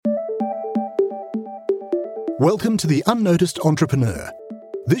Welcome to The Unnoticed Entrepreneur.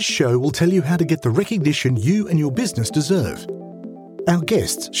 This show will tell you how to get the recognition you and your business deserve. Our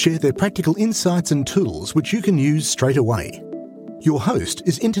guests share their practical insights and tools which you can use straight away. Your host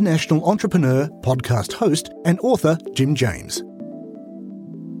is international entrepreneur, podcast host, and author Jim James.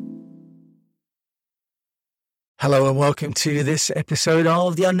 Hello and welcome to this episode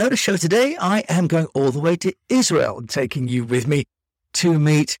of The Unnoticed Show. Today I am going all the way to Israel, taking you with me to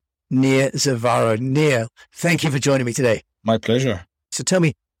meet Nir Zavaro. Nir, thank you for joining me today. My pleasure. So tell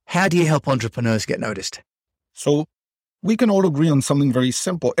me, how do you help entrepreneurs get noticed? So we can all agree on something very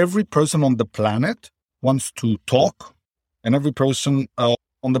simple. Every person on the planet wants to talk, and every person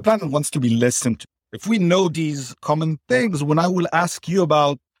on the planet wants to be listened to. If we know these common things, when I will ask you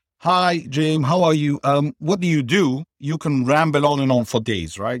about, hi, Jim, how are you? What do? You can ramble on and on for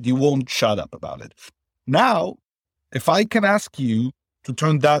days, right? You won't shut up about it. Now, if I can ask you to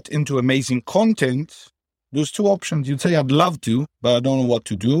turn that into amazing content, there's two options. You'd say, I'd love to, but I don't know what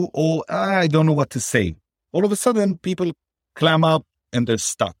to do, or I don't know what to say. All of a sudden, people clam up and they're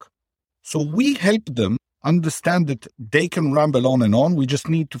stuck. So we help them understand that they can ramble on and on. We just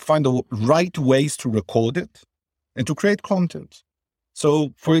need to find the right ways to record it and to create content.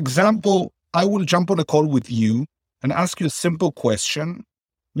 So, for example, I will jump on a call with you and ask you a simple question.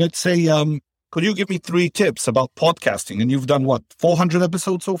 Let's say, could you give me 3 tips about podcasting? And you've done what, 400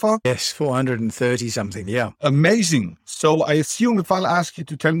 episodes so far? Yes, 430 something, yeah. Amazing. So I assume if I'll ask you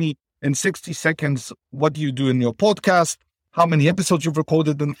to tell me in 60 seconds, what do you do in your podcast, how many episodes you've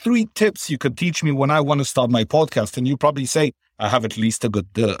recorded, and 3 tips you could teach me when I want to start my podcast. And you probably say, I have at least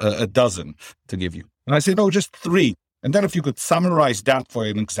a dozen to give you. And I say, no, just 3. And then if you could summarize that for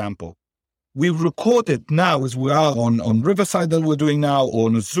an example. We record it now as we are on Riverside that we're doing now, or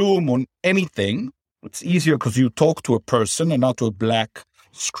on Zoom, on anything. It's easier because you talk to a person and not to a black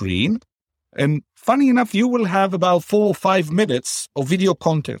screen. And funny enough, you will have about 4 or 5 minutes of video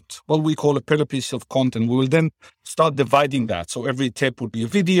content, what we call a pillar piece of content. We will then start dividing that. So every tip would be a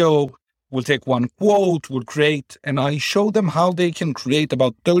video. We'll take one quote, we'll create, and I show them how they can create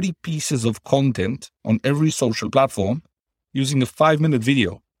about 30 pieces of content on every social platform using a 5-minute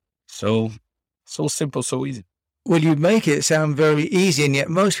video. So simple, so easy. Well, you make it sound very easy, and yet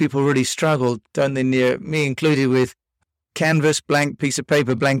most people really struggle, don't they, Nir? Me included, with canvas, blank piece of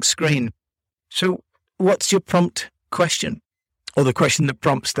paper, blank screen. So what's your prompt question? Or the question that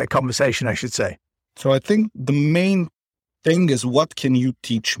prompts that conversation, I should say. So I think the main thing is, what can you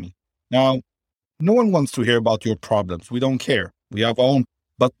teach me? Now, no one wants to hear about your problems. We don't care. We have our own.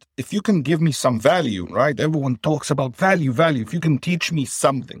 But if you can give me some value, right? Everyone talks about value. If you can teach me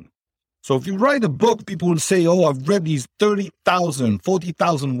something. So if you write a book, people will say, oh, I've read these 30,000,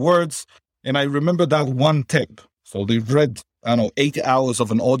 40,000 words, and I remember that one tip. So they've read, 8 hours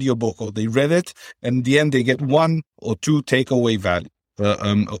of an audiobook, or they read it, and in the end, they get 1 or 2 takeaway value,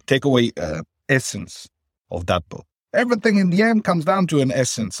 essence of that book. Everything in the end comes down to an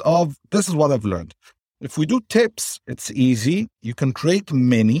essence of, this is what I've learned. If we do tips, it's easy. You can create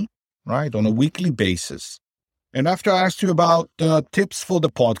many, right, on a weekly basis. And after I asked you about tips for the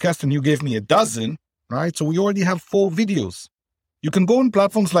podcast, and you gave me a dozen, right? So we already have 4 videos. You can go on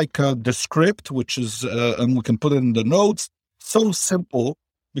platforms like the script, which is, and we can put it in the notes. So simple,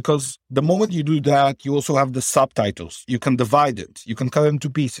 because the moment you do that, you also have the subtitles. You can divide it. You can cut it into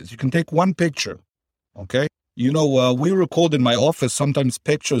pieces. You can take one picture, okay? We record in my office sometimes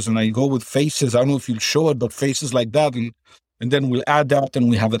pictures, and I go with faces. I don't know if you'll show it, but faces like that. And then we'll add that, and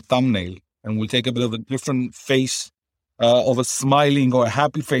we have a thumbnail. And we'll take a bit of a different face of a smiling or a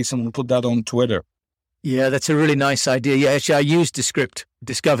happy face, and we'll put that on Twitter. Yeah, that's a really nice idea. Yeah, actually, I used Descript,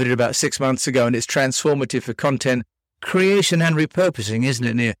 discovered it about 6 months ago, and it's transformative for content creation and repurposing, isn't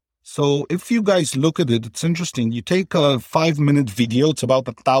it, Nir? So if you guys look at it, it's interesting. You take a 5-minute video. It's about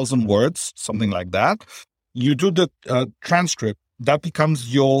 1,000 words, something like that. You do the transcript. That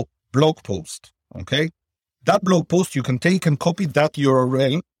becomes your blog post, okay? That blog post, you can take and copy that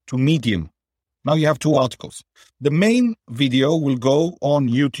URL to Medium. Now you have 2 articles. The main video will go on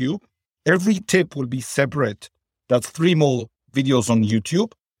YouTube. Every tip will be separate. That's 3 more videos on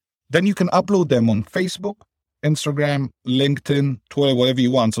YouTube. Then you can upload them on Facebook, Instagram, LinkedIn, Twitter, whatever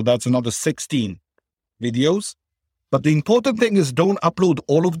you want. So that's another 16 videos. But the important thing is, don't upload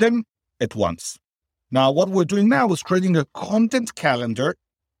all of them at once. Now, what we're doing now is creating a content calendar.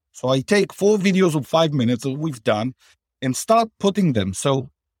 So I take 4 videos of 5 minutes that we've done and start putting them. So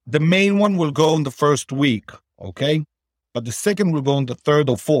the main one will go in the first week, okay? But the second will go on the 3rd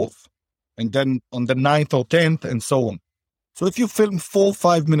or 4th, and then on the 9th or 10th, and so on. So if you film 4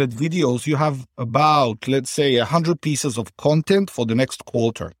 5-minute videos, you have about, let's say, 100 pieces of content for the next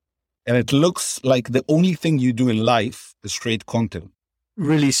quarter. And it looks like the only thing you do in life is create content.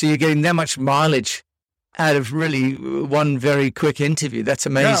 Really? So you're getting that much mileage out of really one very quick interview. That's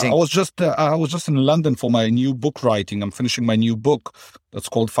amazing. Yeah, I was just in London for my new book writing. I'm finishing my new book that's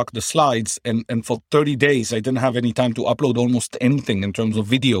called Fuck the Slides. And for 30 days, I didn't have any time to upload almost anything in terms of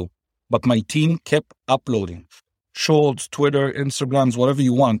video. But my team kept uploading. Shorts, Twitter, Instagrams, whatever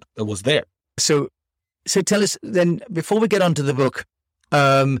you want, it was there. So tell us then, before we get onto the book,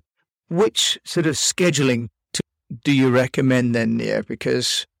 which sort of scheduling do you recommend then, Nia?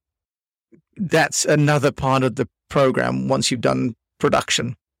 Because that's another part of the program. Once you've done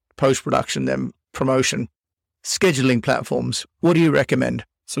production, post-production, then promotion, scheduling platforms, what do you recommend?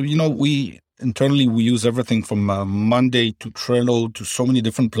 So, we internally use everything from Monday to Trello to so many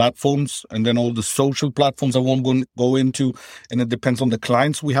different platforms, and then all the social platforms I won't go into, and it depends on the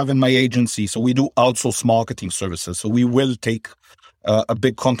clients we have in my agency. So we do outsource marketing services. So we will take a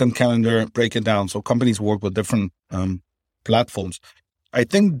big content calendar, break it down. So companies work with different platforms. I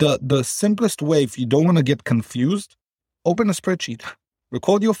think the simplest way, if you don't want to get confused, open a spreadsheet,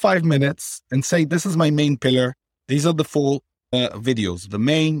 record your 5 minutes and say, this is my main pillar. These are the 4 videos,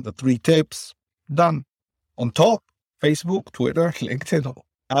 the 3 tips, done. On top, Facebook, Twitter, LinkedIn,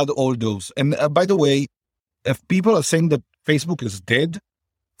 add all those. And by the way, if people are saying that Facebook is dead,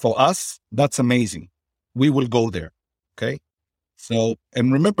 for us, that's amazing. We will go there. Okay. So,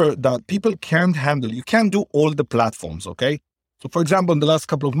 and remember that people you can't do all the platforms. Okay. So for example, in the last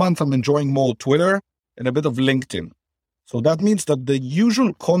couple of months, I'm enjoying more Twitter and a bit of LinkedIn. So that means that the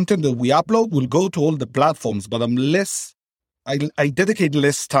usual content that we upload will go to all the platforms, but I dedicate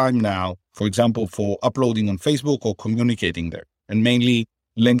less time now, for example, for uploading on Facebook or communicating there, and mainly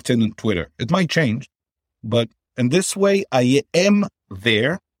LinkedIn and Twitter. It might change, but in this way, I am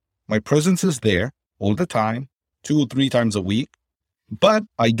there. My presence is there all the time, 2 or 3 times a week, but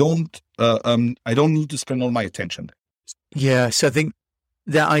I don't need to spend all my attention there. Yeah, so I think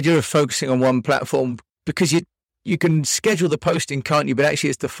the idea of focusing on one platform, because you can schedule the posting, can't you? But actually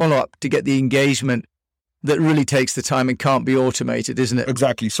it's the follow-up to get the engagement that really takes the time and can't be automated, isn't it?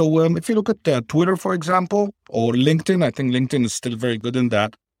 Exactly. So if you look at Twitter, for example, or LinkedIn, I think LinkedIn is still very good in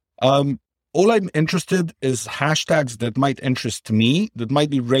that. All I'm interested is hashtags that might interest me, that might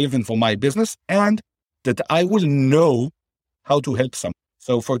be relevant for my business, and that I will know how to help someone.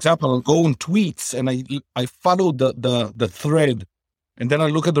 So, for example, I'll go on tweets and I follow the thread, and then I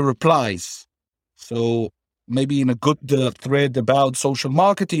look at the replies. So maybe in a good thread about social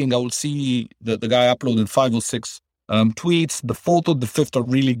marketing, I will see the guy uploaded 5 or 6 tweets. The 4th or the 5th are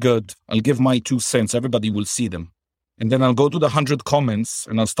really good. I'll give my 2 cents. Everybody will see them. And then I'll go to the 100 comments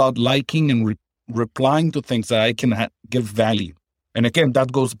and I'll start liking and replying to things that I can give value. And again,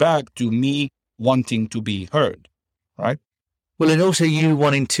 that goes back to me wanting to be heard, right? Well, and also you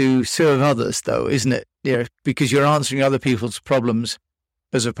wanting to serve others, though, isn't it? Yeah, because you're answering other people's problems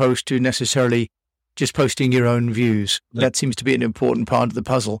as opposed to necessarily just posting your own views. That seems to be an important part of the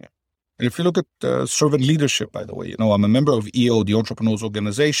puzzle. Yeah. And if you look at servant leadership, by the way, I'm a member of EO, the Entrepreneurs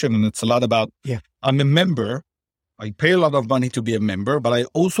Organization, and it's a lot about, I'm a member. I pay a lot of money to be a member, but I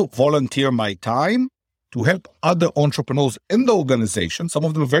also volunteer my time to help other entrepreneurs in the organization. Some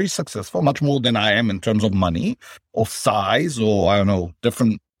of them are very successful, much more than I am in terms of money or size or,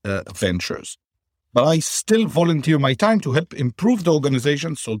 different ventures. But I still volunteer my time to help improve the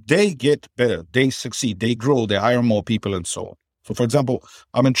organization so they get better, they succeed, they grow, they hire more people and so on. So, for example,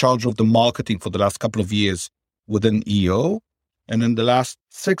 I'm in charge of the marketing for the last couple of years within EO. And in the last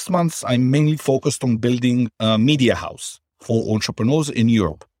 6 months, I'm mainly focused on building a media house for entrepreneurs in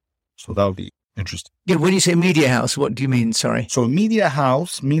Europe. So that'll be interesting. Yeah, when you say media house, what do you mean? Sorry. So a media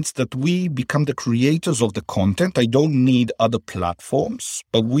house means that we become the creators of the content. I don't need other platforms,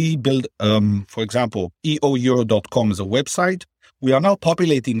 but we build, for example, eoeuro.com is a website. We are now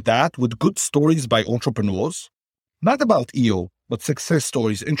populating that with good stories by entrepreneurs, not about EO, but success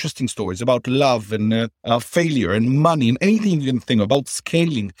stories, interesting stories about love and failure and money and anything you can think about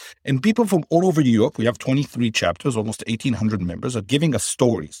scaling. And people from all over Europe, we have 23 chapters, almost 1,800 members, are giving us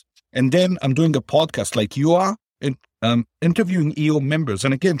stories. And then I'm doing a podcast like you are, interviewing EO members,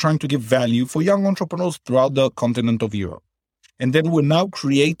 and again, trying to give value for young entrepreneurs throughout the continent of Europe. And then we're now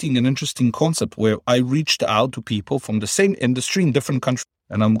creating an interesting concept where I reached out to people from the same industry in different countries.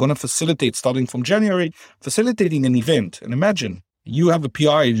 And I'm going to facilitate, starting from January, facilitating an event. And imagine you have a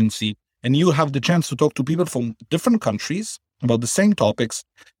PR agency and you have the chance to talk to people from different countries about the same topics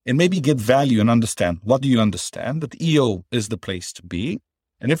and maybe get value and understand. What do you understand? That EO is the place to be.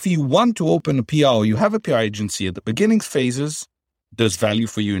 And if you want to open a PR or you have a PR agency at the beginning phases, there's value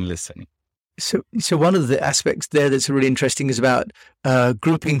for you in listening. So one of the aspects there that's really interesting is about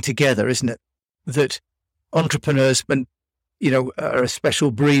grouping together, isn't it? That entrepreneurs, and are a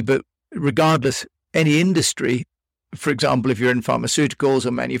special breed, but regardless, any industry, for example, if you're in pharmaceuticals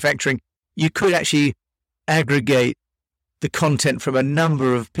or manufacturing, you could actually aggregate the content from a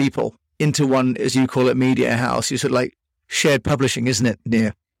number of people into one, as you call it, media house. You sort of like shared publishing, isn't it,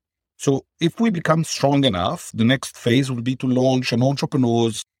 Near? So if we become strong enough, the next phase will be to launch an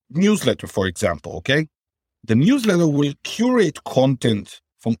entrepreneur's newsletter, for example, okay? The newsletter will curate content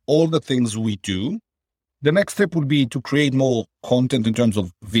from all the things we do. The next step would be to create more content in terms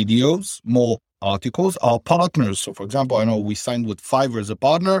of videos, more articles. Our partners, so for example, I know we signed with Fiverr as a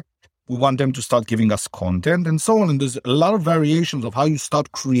partner. We want them to start giving us content and so on. And there's a lot of variations of how you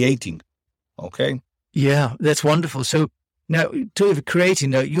start creating, okay? Yeah, that's wonderful. So now, talking of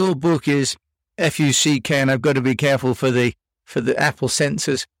creating, your book is FUCK, and I've got to be careful for the Apple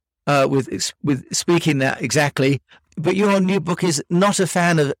censors with speaking that exactly. But your new book is not a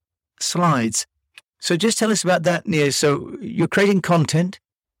fan of slides. So just tell us about that, Near. So you're creating content,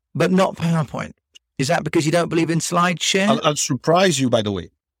 but not PowerPoint. Is that because you don't believe in SlideShare? I'll surprise you, by the way.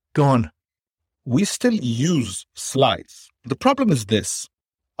 Go on. We still use slides. The problem is this.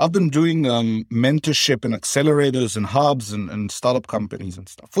 I've been doing mentorship and accelerators and hubs and startup companies and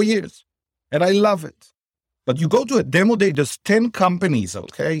stuff for years. And I love it. But you go to a demo day, there's 10 companies,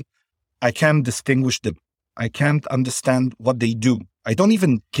 okay? I can't distinguish them. I can't understand what they do. I don't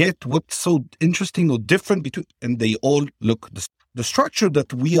even get what's so interesting or different between, and they all look the structure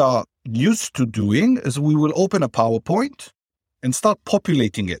that we are used to doing is we will open a PowerPoint and start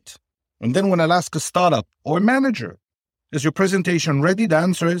populating it. And then when I'll ask a startup or a manager, is your presentation ready? The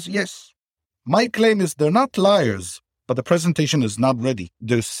answer is yes. My claim is they're not liars, but the presentation is not ready.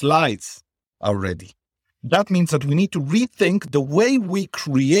 Their slides are ready. That means that we need to rethink the way we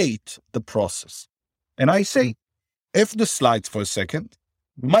create the process. And I say, F the slides for a second.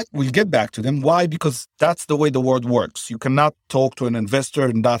 We'll get back to them. Why? Because that's the way the world works. You cannot talk to an investor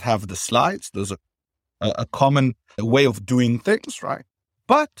and not have the slides. There's a common way of doing things, right?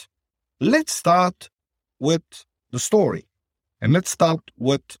 But let's start with the story. And let's start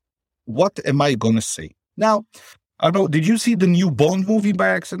with what am I going to say? Now, I don't know, did you see the new Bond movie by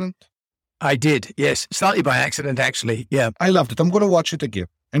accident? I did, yes. Slightly by accident, actually. Yeah. I loved it. I'm going to watch it again.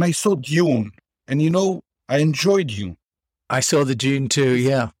 And I saw Dune. And I enjoyed Dune. I saw the Dune too,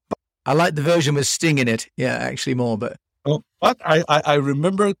 yeah. I like the version with Sting in it. Yeah, actually more, but... Oh, but I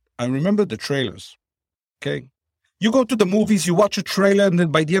remember the trailers, okay? You go to the movies, you watch a trailer, and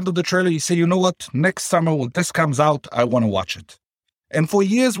then by the end of the trailer, you say, you know what? Next summer, when this comes out, I want to watch it. And for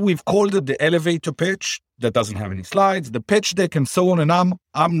years, we've called it the elevator pitch that doesn't have any slides, the pitch deck, and so on, and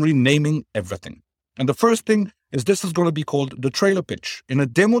I'm renaming everything. And the first thing is this is going to be called the trailer pitch. In a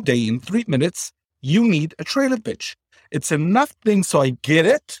demo day, in 3 minutes, you need a trailer pitch. It's enough things so I get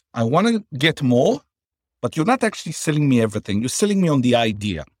it. I want to get more, but you're not actually selling me everything. You're selling me on the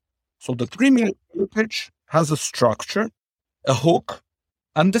idea. So the 3-minute pitch has a structure, a hook,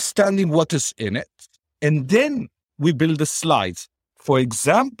 understanding what is in it, and then we build the slides. For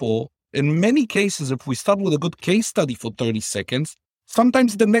example, in many cases, if we start with a good case study for 30 seconds,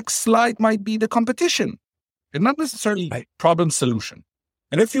 sometimes the next slide might be the competition and not necessarily problem solution.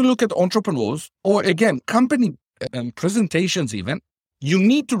 And if you look at entrepreneurs or again, company presentations even, you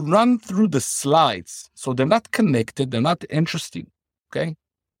need to run through the slides. So they're not connected. They're not interesting. Okay.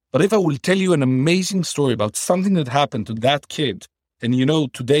 But if I will tell you an amazing story about something that happened to that kid, and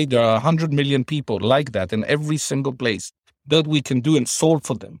today there are 100 million people like that in every single place that we can do and solve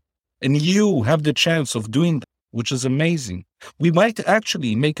for them. And you have the chance of doing that, which is amazing. We might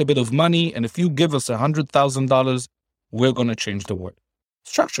actually make a bit of money. And if you give us $100,000, we're going to change the world.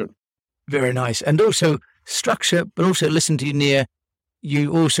 Structure. Very nice. And also structure, but also listen to you, Near.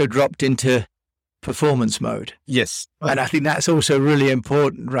 You also dropped into performance mode. Yes. And I think that's also really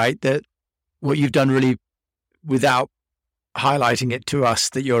important, right? That what you've done really without highlighting it to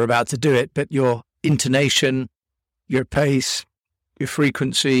us that you're about to do it, but your intonation, your pace, your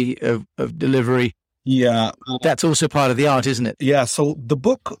frequency of delivery. Yeah. That's also part of the art, isn't it? Yeah. So the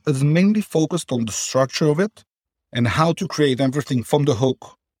book is mainly focused on the structure of it and how to create everything from the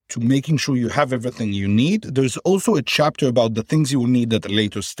hook to making sure you have everything you need. There's also a chapter about the things you will need at a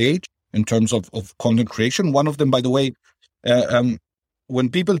later stage in terms of content creation. One of them, by the way, when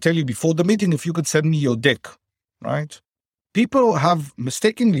people tell you before the meeting, if you could send me your deck, right? People have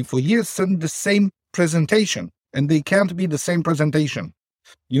mistakenly for years sent the same presentation and they can't be the same presentation.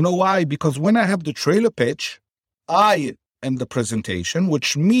 You know why? Because when I have the trailer pitch, I am the presentation,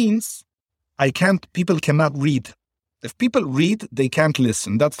 which means people cannot read If people read, they can't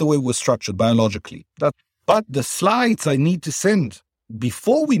listen. That's the way we're structured biologically. But the slides I need to send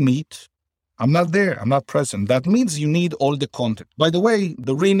before we meet, I'm not there. I'm not present. That means you need all the content. By the way,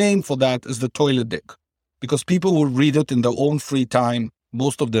 the rename for that is the toilet deck, because people will read it in their own free time.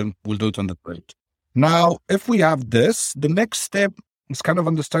 Most of them will do it on the toilet. Now, if we have this, the next step is kind of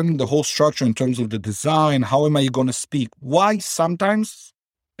understanding the whole structure in terms of the design. How am I going to speak? Why sometimes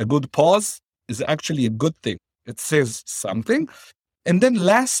a good pause is actually a good thing. It says something. And then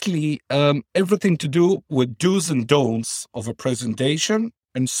lastly, everything to do with do's and don'ts of a presentation.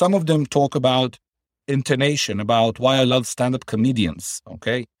 And some of them talk about intonation, about why I love stand-up comedians,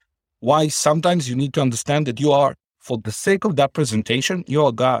 okay? Why sometimes you need to understand that you are, for the sake of that presentation, you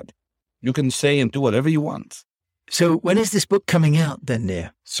are God. You can say and do whatever you want. So when is this book coming out then,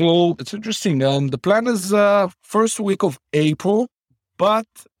 Nir? So it's interesting. The plan is first week of April, but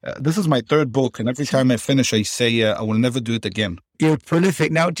this is my third book. And every time I finish, I say I will never do it again. You're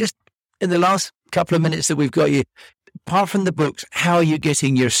prolific. Now, just in the last couple of minutes that we've got you, apart from the books, how are you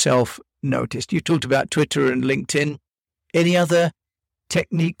getting yourself noticed? You talked about Twitter and LinkedIn. Any other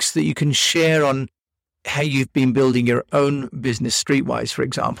techniques that you can share on how you've been building your own business streetwise, for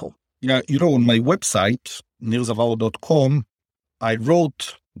example? Yeah, on my website, nirzaval.com, I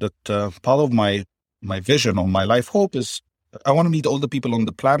wrote that part of my vision or my life hope is I want to meet all the people on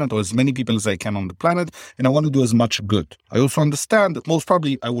the planet, or as many people as I can on the planet, and I want to do as much good. I also understand that most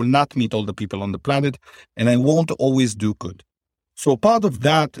probably I will not meet all the people on the planet, and I won't always do good. So part of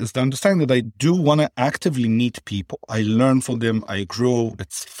that is the understanding that I do want to actively meet people. I learn from them, I grow,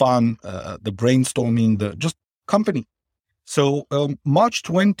 it's fun, the brainstorming, the just company. So March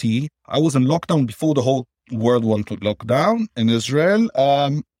 20, I was in lockdown before the whole world went to lockdown in Israel,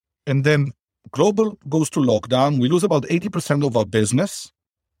 and then global goes to lockdown. We lose about 80% of our business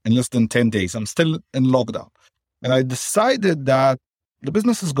in less than 10 days. I'm still in lockdown. And I decided that the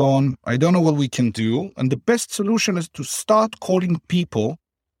business is gone. I don't know what we can do. And the best solution is to start calling people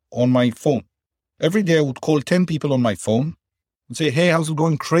on my phone. Every day I would call 10 people on my phone and say, hey, how's it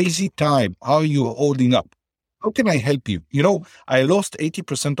going? Crazy time. How are you holding up? How can I help you? I lost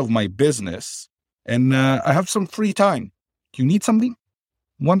 80% of my business and I have some free time. Do you need something?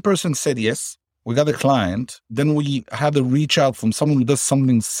 One person said yes. We got a client. Then we had a reach out from someone who does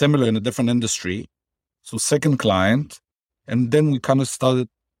something similar in a different industry. So second client. And then we kind of started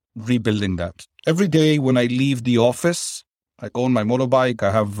rebuilding that. Every day when I leave the office, I go on my motorbike,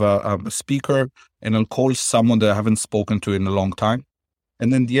 I have a speaker, and I'll call someone that I haven't spoken to in a long time.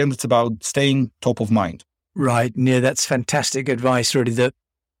 And then in the end, it's about staying top of mind. Right. Nir, that's fantastic advice, really, that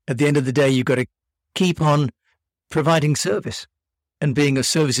at the end of the day, you've got to keep on providing service. And being of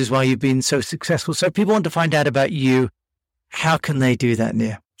service is why you've been so successful. So if people want to find out about you, how can they do that,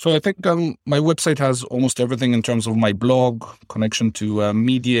 Nir? So I think my website has almost everything in terms of my blog, connection to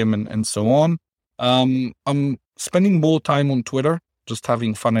Medium and so on. I'm spending more time on Twitter, just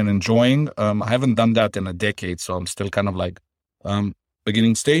having fun and enjoying. I haven't done that in a decade, so I'm still kind of like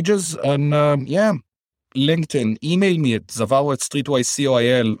beginning stages. And LinkedIn, email me at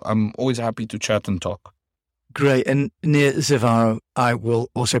zavar@streetwisecoil. I'm always happy to chat and talk. Great. And Nir Zavaro, I will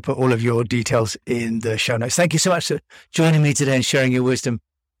also put all of your details in the show notes. Thank you so much for joining me today and sharing your wisdom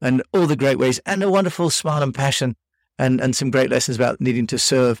and all the great ways and a wonderful smile and passion and some great lessons about needing to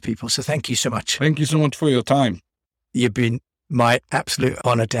serve people. So thank you so much. Thank you so much for your time. You've been my absolute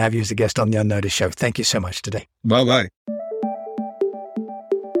honor to have you as a guest on the Unnoticed Show. Thank you so much today. Bye-bye.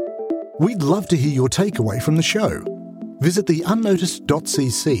 We'd love to hear your takeaway from the show. Visit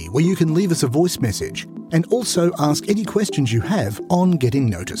theunnoticed.cc where you can leave us a voice message and also ask any questions you have on getting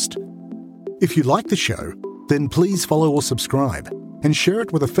noticed. If you like the show, then please follow or subscribe and share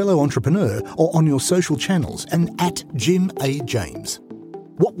it with a fellow entrepreneur or on your social channels and at Jim A. James.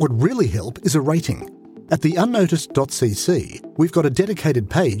 What would really help is a rating. At theunnoticed.cc, we've got a dedicated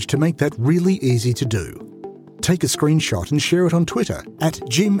page to make that really easy to do. Take a screenshot and share it on Twitter at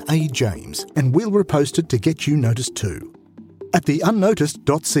Jim A. James and we'll repost it to get you noticed too. At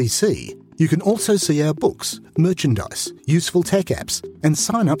theunnoticed.cc, you can also see our books, merchandise, useful tech apps, and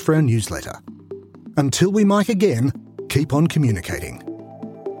sign up for our newsletter. Until we mic again, keep on communicating.